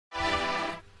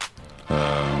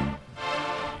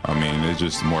mean, it's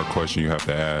just more question you have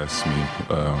to ask me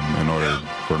in order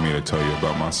for me to tell you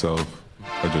about myself.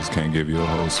 I just can't give you a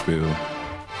whole spiel.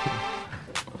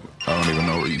 I don't even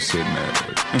know where you're sitting at.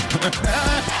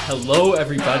 Hello,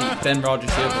 everybody. Ben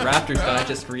Rogers here of the Raptors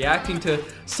Digest, reacting to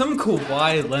some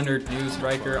Kawhi Leonard news,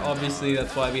 Riker. Obviously,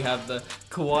 that's why we have the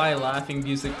Kawhi laughing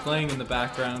music playing in the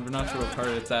background. We're not sure what part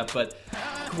it's at, but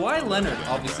Kawhi Leonard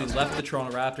obviously left the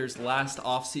Toronto Raptors last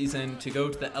offseason to go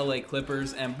to the LA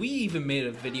Clippers, and we even made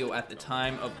a video at the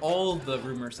time of all the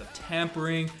rumors of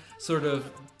tampering, sort of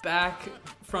back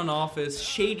front office,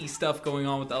 shady stuff going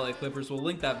on with the LA Clippers. We'll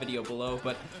link that video below,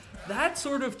 but that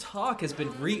sort of talk has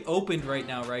been reopened right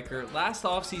now, Riker. Last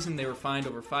offseason, they were fined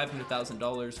over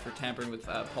 $500,000 for tampering with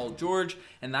Paul George,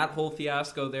 and that whole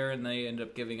fiasco there, and they ended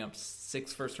up giving up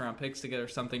 6 first-round picks to get or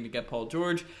something to get Paul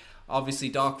George. Obviously,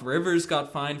 Doc Rivers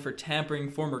got fined for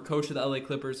tampering, former coach of the LA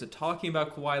Clippers, and talking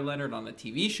about Kawhi Leonard on the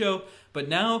TV show, but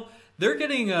now they're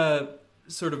getting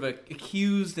sort of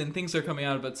accused, and things are coming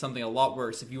out about something a lot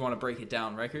worse, if you want to break it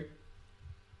down, Riker.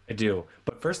 I do.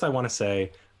 But first I want to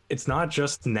say, it's not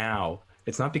just now.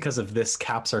 It's not because of this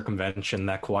cap circumvention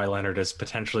that Kawhi Leonard is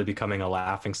potentially becoming a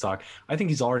laughingstock. I think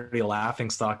he's already a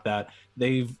laughingstock that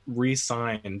they've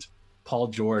re-signed Paul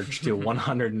George to a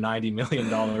 $190 million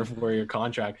 4-year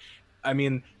contract. I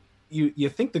mean, you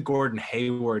think the Gordon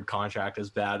Hayward contract is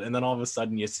bad, and then all of a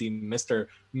sudden you see Mr.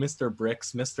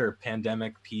 Bricks, Mr.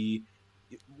 Pandemic P,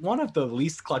 one of the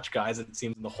least clutch guys, it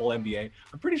seems, in the whole NBA.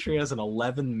 I'm pretty sure he has an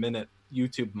 11-minute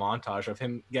YouTube montage of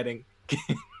him getting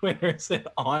game winners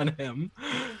on him.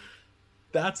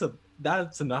 That's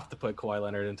enough to put Kawhi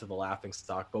Leonard into the laughing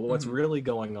stock. But what's really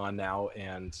going on now,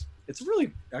 and it's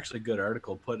really actually a good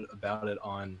article put about it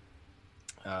on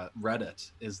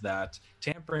Reddit, is that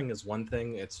tampering is one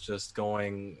thing. It's just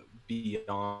going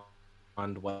beyond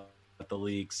what the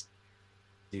leagues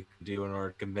you can do in order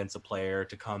to convince a player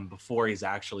to come before he's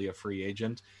actually a free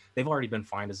agent. They've already been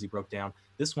fined, as he broke down.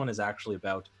 This one is actually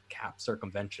about cap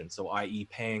circumvention, so i.e.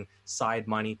 paying side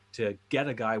money to get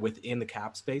a guy within the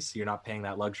cap space, so you're not paying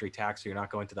that luxury tax, so you're not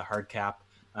going to the hard cap,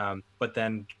 but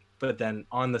then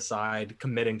on the side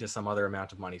committing to some other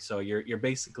amount of money. So you're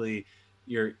basically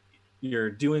you're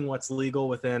doing what's legal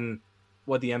within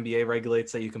what the NBA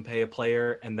regulates that you can pay a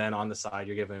player, and then on the side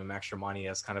you're giving him extra money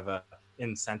as kind of a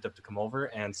incentive to come over.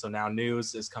 And so now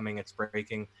news is coming, it's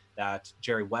breaking, that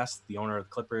Jerry West, the owner of the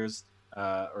Clippers,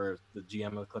 or the GM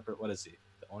of the Clippers, what is he?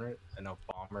 The owner? I know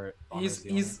Bomber.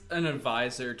 He's an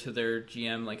advisor to their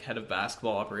GM, like head of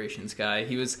basketball operations guy.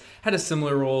 He had a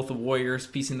similar role with the Warriors,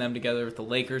 piecing them together with the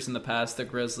Lakers in the past, the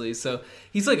Grizzlies. So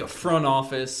he's like a front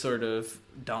office sort of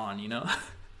Don, you know?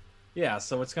 Yeah,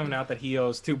 so it's coming out that he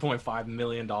owes $2.5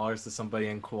 million to somebody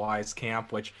in Kawhi's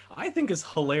camp, which I think is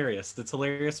hilarious. It's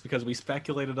hilarious because we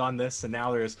speculated on this, and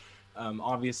now there's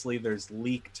obviously there's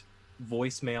leaked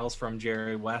voicemails from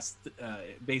Jerry West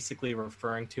basically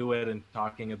referring to it and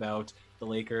talking about the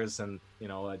Lakers and, you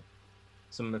know,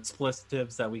 some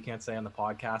explicitives that we can't say on the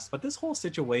podcast. But this whole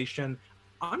situation,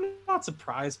 I'm not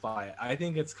surprised by it. I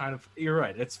think it's kind of, you're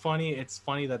right, it's funny. It's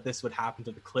funny that this would happen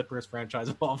to the Clippers franchise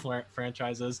of all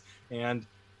franchises, and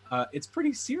it's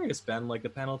pretty serious, Ben. Like the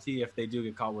penalty if they do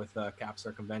get caught with cap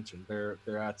circumvention, they're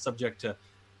subject to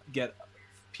get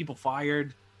people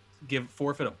fired,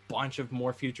 forfeit a bunch of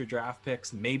more future draft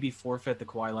picks, maybe forfeit the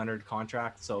Kawhi Leonard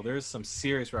contract. So there's some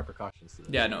serious repercussions to this.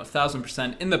 Yeah, no,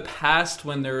 1,000%. In the past,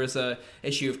 when there was a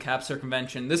issue of cap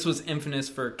circumvention, this was infamous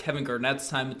for Kevin Garnett's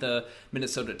time with the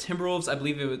Minnesota Timberwolves. I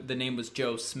believe the name was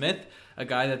Joe Smith, a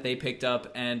guy that they picked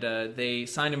up, and they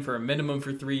signed him for a minimum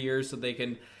for 3 years so they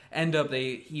can end up,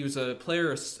 he was a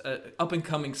player,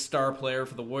 up-and-coming star player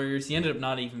for the Warriors. He ended up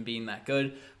not even being that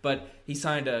good, but he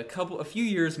signed a few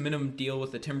years minimum deal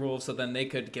with the Timberwolves, so then they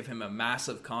could give him a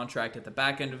massive contract at the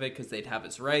back end of it because they'd have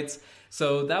his rights.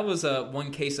 So that was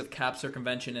one case of cap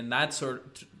circumvention, and that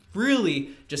sort of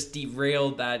really just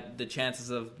derailed the chances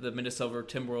of the Minnesota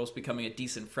Timberwolves becoming a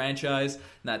decent franchise. In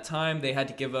that time, they had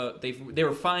to give they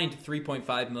were fined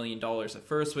 $3.5 million at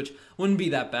first, which wouldn't be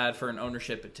that bad for an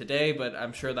ownership today, but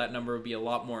I'm sure that number would be a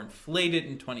lot more inflated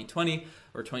in 2020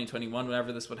 or 2021,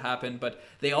 whenever this would happen. But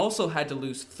they also had to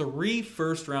lose 3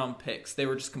 first-round picks. They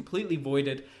were just completely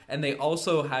voided, and they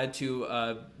also had to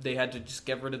just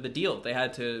get rid of the deal. They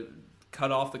had to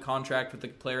cut off the contract with the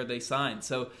player they signed.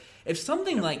 So if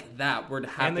something like that were to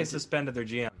happen... And they suspended their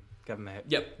GM, Kevin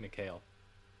McHale.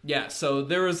 Yeah, so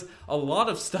there was a lot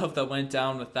of stuff that went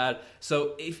down with that.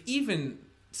 So if even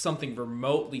something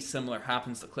remotely similar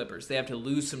happens to Clippers, they have to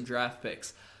lose some draft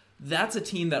picks. That's a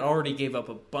team that already gave up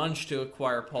a bunch to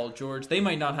acquire Paul George. They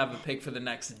might not have a pick for the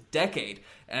next decade,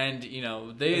 and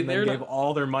they gave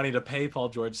all their money to pay Paul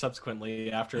George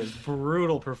subsequently after his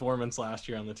brutal performance last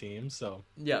year on the team. So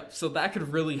that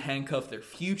could really handcuff their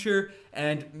future,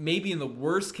 and maybe in the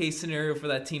worst case scenario for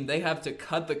that team, they have to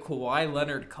cut the Kawhi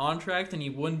Leonard contract, and he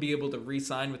wouldn't be able to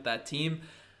re-sign with that team.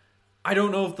 I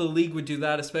don't know if the league would do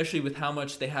that, especially with how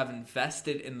much they have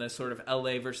invested in the sort of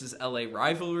LA versus LA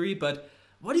rivalry, but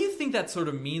what do you think that sort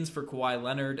of means for Kawhi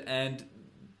Leonard? And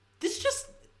this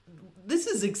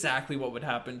is exactly what would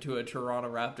happen to a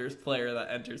Toronto Raptors player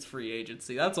that enters free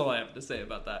agency. That's all I have to say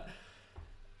about that.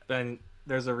 Ben,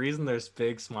 there's a reason there's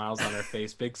big smiles on our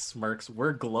face, big smirks.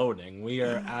 We're gloating. We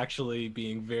are actually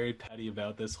being very petty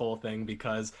about this whole thing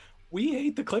because we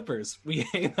hate the Clippers. We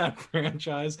hate that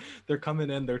franchise. They're coming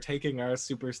in. They're taking our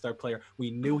superstar player. We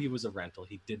knew he was a rental.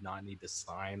 He did not need to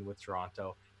sign with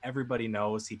Toronto. Everybody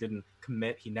knows he didn't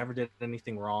commit. He never did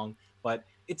anything wrong, but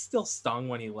it still stung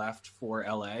when he left for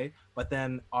LA. But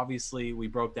then obviously we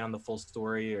broke down the full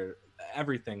story or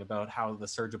everything about how the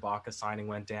Serge Ibaka signing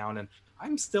went down. And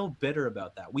I'm still bitter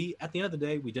about that. At the end of the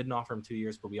day, we didn't offer him 2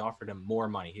 years, but we offered him more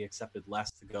money. He accepted less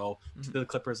to go to the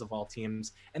Clippers of all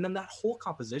teams. And then that whole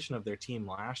composition of their team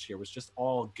last year was just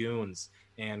all goons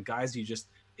and guys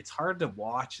it's hard to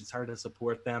watch. It's hard to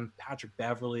support them. Patrick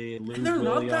Beverley, Lou They're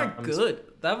Williams. not that good.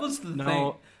 That was the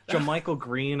thing. JaMychal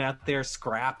Green out there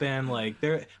scrapping. Like,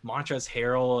 they're Montrezl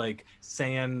Harrell, like,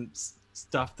 saying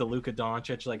stuff to Luka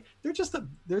Doncic. Like, they're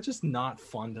just not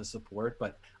fun to support.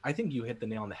 But I think you hit the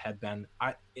nail on the head, Ben.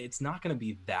 It's not going to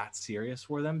be that serious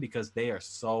for them because they are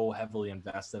so heavily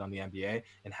invested on the NBA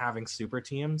and having super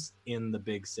teams in the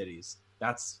big cities.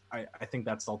 I think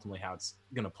that's ultimately how it's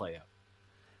going to play out.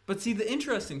 But see, the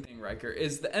interesting thing, Riker,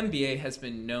 is the NBA has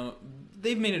been known.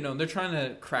 They've made it known they're trying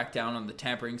to crack down on the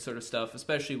tampering sort of stuff,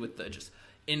 especially with the just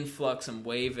influx and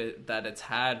wave that it's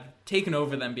had taken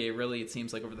over the NBA. Really, it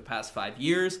seems like over the past 5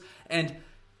 years, and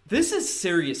this is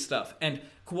serious stuff. And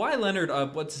Kawhi Leonard,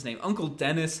 what's his name, Uncle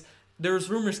Dennis.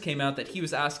 There's rumors came out that he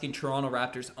was asking Toronto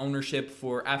Raptors ownership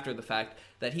after the fact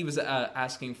that he was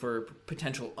asking for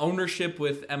potential ownership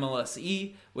with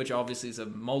MLSE, which obviously is a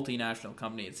multinational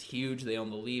company. It's huge. They own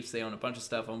the Leafs. They own a bunch of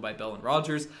stuff owned by Bell and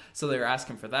Rogers. So they're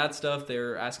asking for that stuff.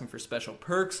 They're asking for special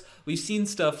perks. We've seen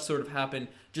stuff sort of happen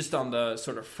just on the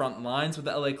sort of front lines with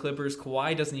the LA Clippers.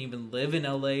 Kawhi doesn't even live in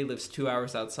LA, lives 2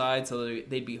 hours outside, so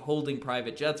they'd be holding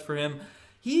private jets for him.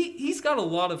 He's got a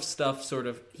lot of stuff sort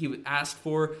of he asked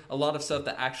for, a lot of stuff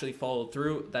that actually followed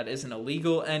through that isn't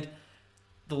illegal. And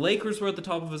the Lakers were at the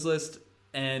top of his list,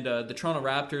 and the Toronto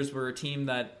Raptors were a team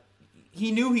that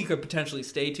he knew he could potentially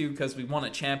stay to because we won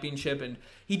a championship. And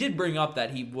he did bring up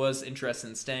that he was interested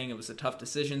in staying. It was a tough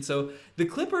decision. So the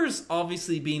Clippers,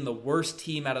 obviously being the worst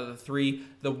team out of the three,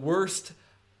 the worst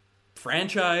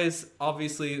franchise,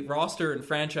 obviously roster and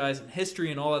franchise and history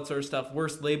and all that sort of stuff,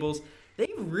 worst labels. They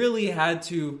really had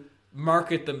to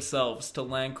market themselves to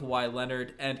land Kawhi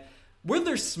Leonard. And where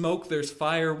there's smoke, there's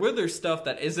fire. Where there's stuff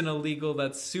that isn't illegal,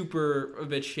 that's super a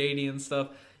bit shady and stuff.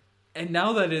 And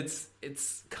now that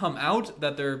it's come out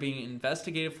that they're being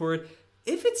investigated for it,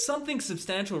 if it's something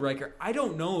substantial, Riker, I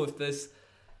don't know if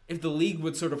the league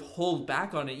would sort of hold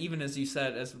back on it. Even as you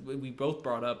said, as we both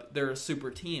brought up, they're a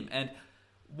super team.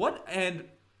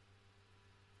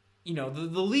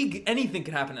 The league, anything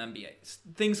could happen in the NBA.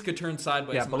 Things could turn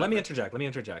sideways. Yeah, but let me interject.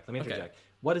 Okay.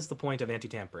 What is the point of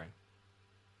anti-tampering?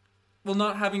 Well,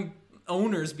 not having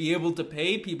owners be able to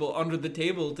pay people under the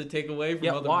table to take away from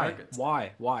other markets.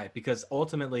 Why? Because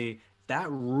ultimately, that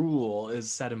rule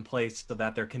is set in place so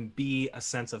that there can be a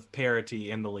sense of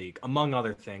parity in the league, among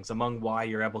other things, among why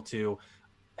you're able to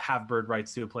have bird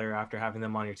rights to a player after having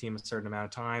them on your team a certain amount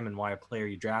of time, and why a player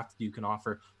you draft you can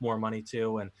offer more money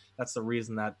to. And that's the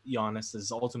reason that Giannis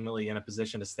is ultimately in a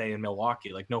position to stay in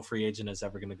Milwaukee. Like, no free agent is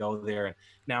ever going to go there, and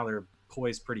now they're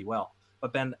poised pretty well.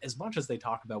 But Ben, as much as they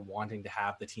talk about wanting to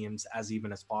have the teams as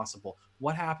even as possible,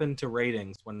 what happened to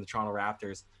ratings when the Toronto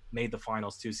Raptors made the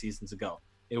finals 2 seasons ago?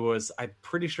 It was, I'm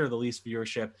pretty sure, the least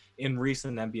viewership in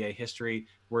recent NBA history,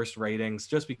 worst ratings,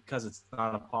 just because it's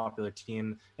not a popular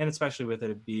team, and especially with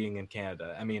it being in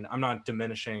Canada. I mean, I'm not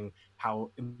diminishing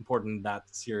how important that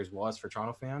series was for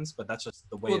Toronto fans, but that's just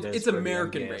the way it is. It's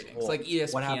American ratings, like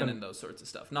ESPN and those sorts of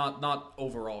stuff, not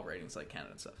overall ratings like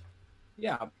Canada stuff.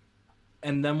 Yeah.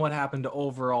 And then what happened to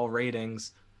overall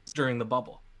ratings during the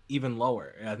bubble? Even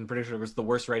lower. I'm pretty sure it was the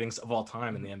worst ratings of all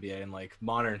time in the NBA in like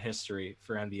modern history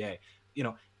for NBA. You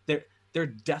know, they're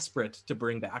desperate to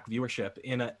bring back viewership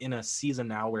in a season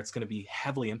now where it's going to be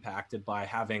heavily impacted by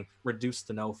having reduced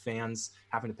to no fans,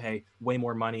 having to pay way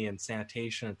more money in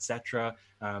sanitation, etc.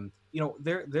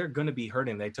 They're going to be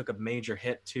hurting. They took a major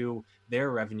hit to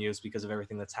their revenues because of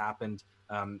everything that's happened,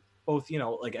 both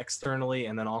like externally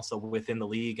and then also within the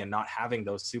league, and not having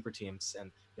those super teams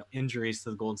and injuries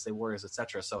to the Golden State Warriors,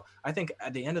 etc. So I think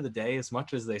at the end of the day, as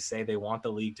much as they say they want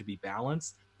the league to be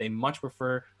balanced, they much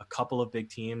prefer a couple of big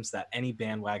teams that any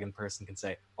bandwagon person can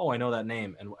say, oh, I know that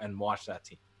name, and watch that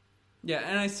team. Yeah,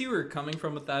 and I see where you're coming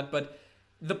from with that, but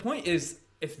the point is,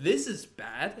 if this is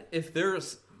bad, if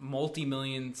there's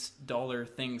multi-millions dollar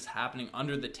things happening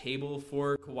under the table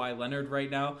for Kawhi Leonard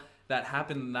right now that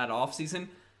happened in that offseason,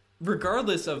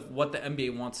 regardless of what the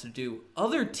NBA wants to do,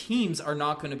 other teams are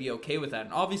not going to be okay with that.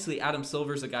 And obviously, Adam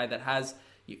Silver's a guy that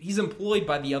he's employed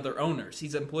by the other owners.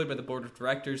 He's employed by the board of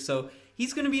directors. So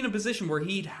he's going to be in a position where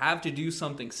he'd have to do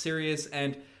something serious.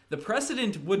 And the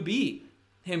precedent would be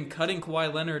him cutting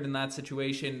Kawhi Leonard in that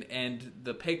situation and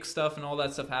the pick stuff and all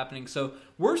that stuff happening. So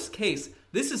worst case,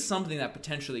 this is something that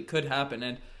potentially could happen.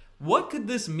 And what could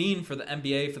this mean for the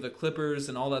NBA, for the Clippers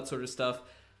and all that sort of stuff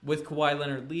with Kawhi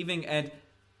Leonard leaving? And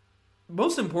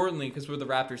most importantly, because we're the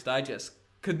Raptors Digest,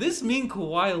 could this mean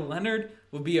Kawhi Leonard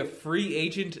would be a free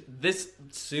agent this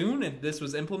soon if this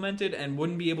was implemented and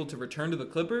wouldn't be able to return to the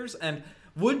Clippers? And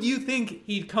would you think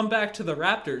he'd come back to the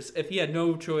Raptors if he had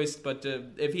no choice but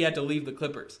if he had to leave the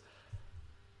Clippers?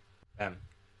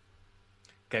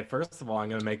 Okay, first of all, I'm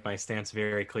going to make my stance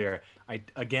very clear. I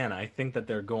think that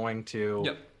they're going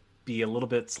to be a little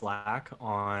bit slack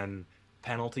on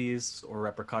penalties or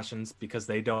repercussions because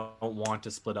they don't want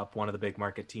to split up one of the big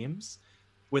market teams.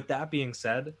 With that being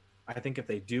said, I think if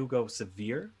they do go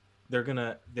severe, they're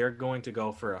going to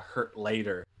go for a hurt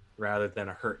later rather than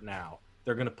a hurt now.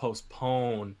 They're going to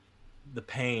postpone the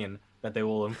pain that they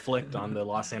will inflict on the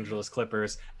Los Angeles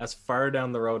Clippers as far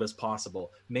down the road as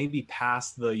possible, maybe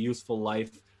past the useful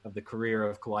life of the career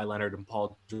of Kawhi Leonard and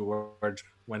Paul George,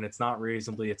 when it's not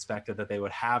reasonably expected that they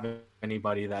would have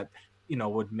anybody that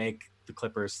would make the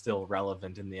Clippers still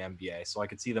relevant in the NBA. So I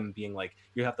could see them being like,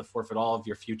 you have to forfeit all of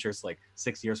your futures like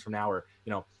 6 years from now, or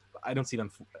I don't see them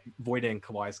voiding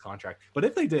Kawhi's contract. But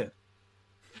if they did,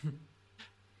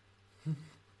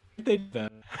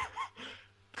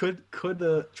 could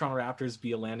the Toronto Raptors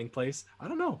be a landing place? I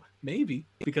don't know, maybe,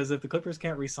 because if the Clippers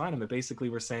can't re-sign him, it basically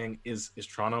we're saying is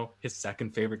Toronto his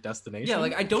second favorite destination?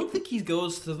 Yeah, I don't think he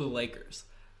goes to the Lakers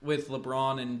with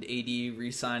LeBron and AD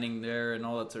re-signing there and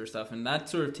all that sort of stuff, and that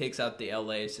sort of takes out the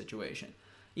LA situation.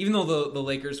 Even though the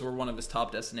Lakers were one of his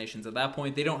top destinations at that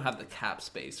point, they don't have the cap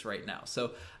space right now.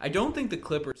 So I don't think the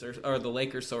Clippers or the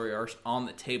Lakers, are on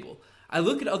the table. I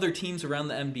look at other teams around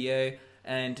the NBA,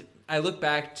 and I look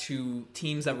back to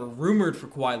teams that were rumored for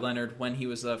Kawhi Leonard when he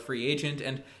was a free agent,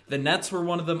 and the Nets were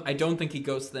one of them. I don't think he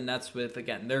goes to the Nets with,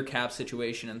 again, their cap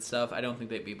situation and stuff. I don't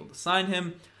think they'd be able to sign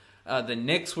him. The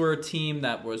Knicks were a team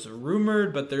that was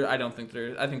rumored, but I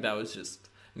think that was just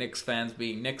Knicks fans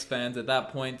being Knicks fans at that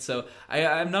point. So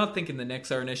I'm not thinking the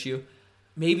Knicks are an issue.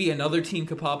 Maybe another team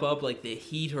could pop up, like the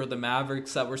Heat or the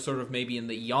Mavericks, that were sort of maybe in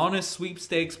the Giannis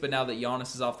sweepstakes, but now that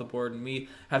Giannis is off the board, and we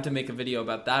have to make a video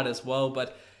about that as well.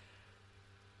 But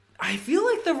I feel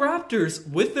like the Raptors,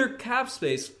 with their cap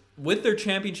space, with their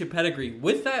championship pedigree,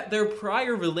 with their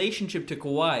prior relationship to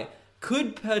Kawhi,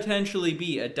 could potentially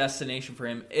be a destination for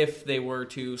him if they were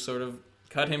to sort of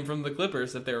cut him from the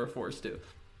Clippers if they were forced to.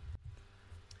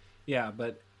 Yeah,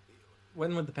 but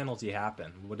when would the penalty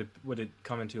happen? Would it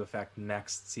come into effect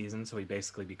next season, so he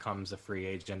basically becomes a free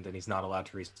agent and he's not allowed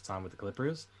to re-sign with the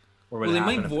Clippers? Or they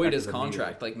might void his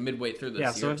contract midway through this year.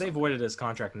 Yeah, so if they voided his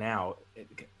contract now,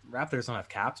 Raptors don't have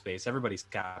cap space. Everybody's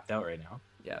capped out right now.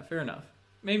 Yeah, fair enough.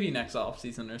 Maybe next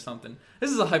offseason or something. This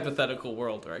is a hypothetical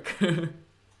world, right?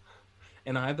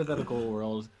 In a hypothetical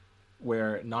world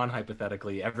where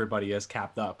non-hypothetically everybody is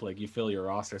capped up, you fill your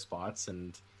roster spots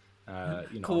and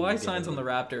Kawhi signs on the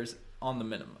Raptors on the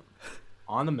minimum.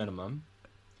 On the minimum.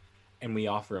 And we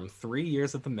offer him 3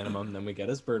 years at the minimum, then we get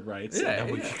his bird rights, and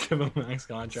then we can give him a max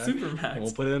contract. Super max. And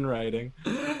we'll put it in writing.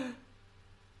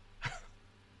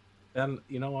 And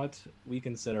you know what? We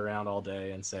can sit around all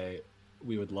day and say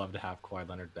we would love to have Kawhi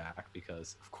Leonard back,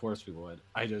 because of course we would.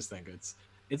 I just think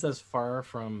it's as far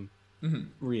from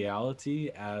reality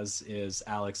as is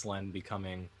Alex Len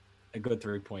becoming a good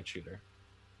 3-point shooter.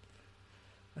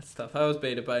 That's tough. I was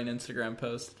baited by an Instagram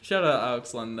post. Shout out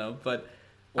Alex Len though, but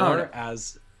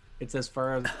it's as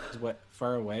far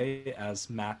away as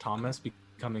Matt Thomas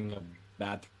becoming a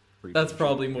bad 3-point That's shooter.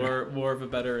 probably more of a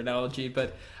better analogy,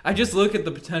 but I just look at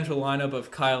the potential lineup of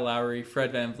Kyle Lowry,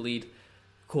 Fred VanVleet,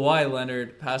 Kawhi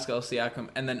Leonard, Pascal Siakam,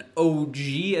 and then OG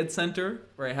at center,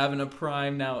 right? Having a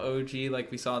prime now OG like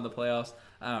we saw in the playoffs.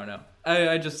 I don't know.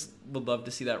 I just would love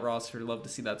to see that roster, love to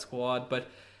see that squad. But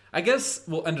I guess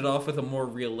we'll end it off with a more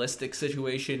realistic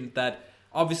situation that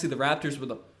obviously the Raptors were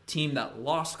the team that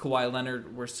lost Kawhi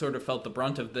Leonard, were sort of felt the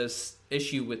brunt of this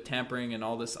issue with tampering and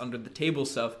all this under the table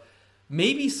stuff.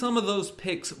 Maybe some of those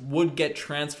picks would get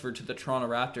transferred to the Toronto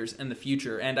Raptors in the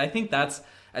future. And I think that's,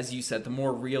 as you said, the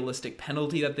more realistic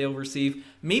penalty that they'll receive.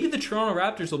 Maybe the Toronto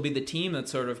Raptors will be the team that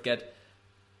sort of get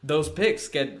those picks,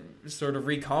 get sort of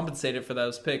recompensated for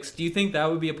those picks. Do you think that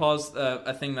would be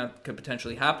a thing that could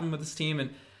potentially happen with this team?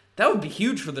 And that would be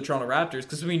huge for the Toronto Raptors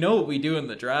because we know what we do in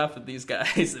the draft with these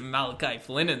guys and Malachi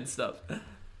Flynn and stuff.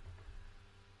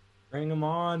 Bring them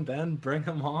on, Ben. Bring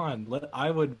them on.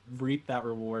 I would reap that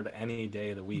reward any day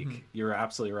of the week. Mm-hmm. You're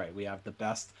absolutely right. We have the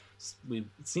best. It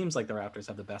seems like the Raptors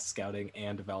have the best scouting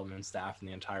and development staff in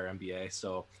the entire NBA.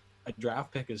 So a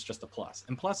draft pick is just a plus.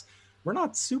 And plus, we're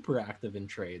not super active in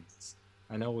trades.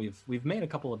 I know we've made a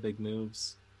couple of big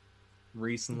moves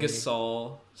recently.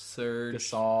 Gasol,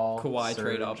 Serge, Kawhi Serge,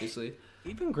 trade, obviously.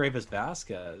 Even Gravis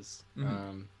Vasquez.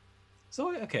 Mm-hmm.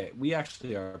 So, okay, we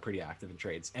actually are pretty active in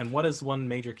trades. And what is one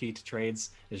major key to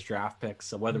trades is draft picks.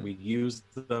 So whether we use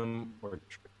them or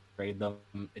trade them,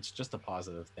 it's just a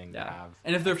positive thing to have.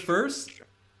 And if they're first,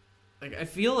 like I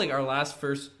feel like our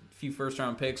few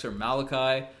first-round picks are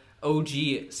Malachi, OG,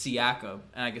 Siakam,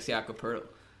 and I guess Jakob Poeltl.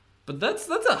 But that's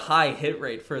a high hit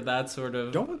rate for that sort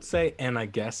of... Don't say, and I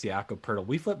guess Jakob Poeltl.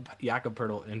 We flipped Jakob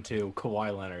Poeltl into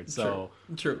Kawhi Leonard, so...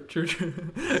 True.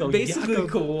 So basically,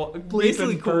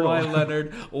 Kawhi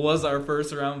Leonard was our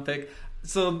first-round pick.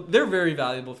 So they're very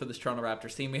valuable for this Toronto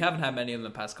Raptors team. We haven't had many in the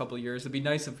past couple of years. It'd be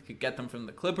nice if we could get them from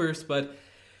the Clippers, but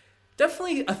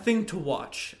definitely a thing to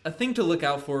watch. A thing to look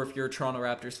out for if you're a Toronto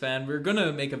Raptors fan. We were going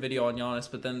to make a video on Giannis,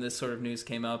 but then this sort of news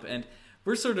came up, and...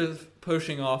 we're sort of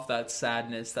pushing off that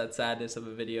sadness of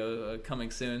a video coming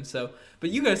soon. So,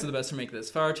 but you guys are the best for making this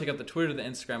far. Check out the Twitter, the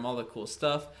Instagram, all the cool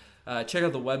stuff. Check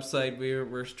out the website.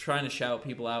 We're trying to shout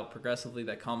people out progressively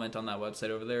that comment on that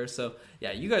website over there. So,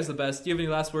 yeah, you guys are the best. Do you have any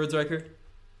last words, Riker?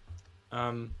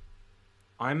 I'm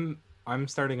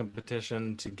starting a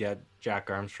petition to get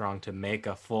Jack Armstrong to make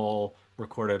a full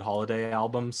recorded holiday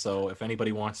album. So, if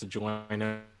anybody wants to join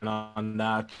in on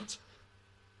that.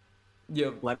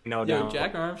 Let me know down.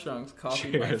 Jack Armstrong's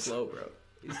copied my flow, bro.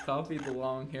 He's copied the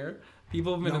long hair.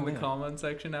 People have been in the comment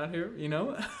section out here, you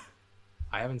know?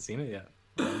 I haven't seen it yet.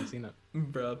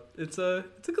 Bro, it's a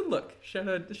good look. Shout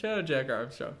out Jack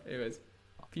Armstrong. Anyways,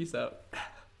 peace out.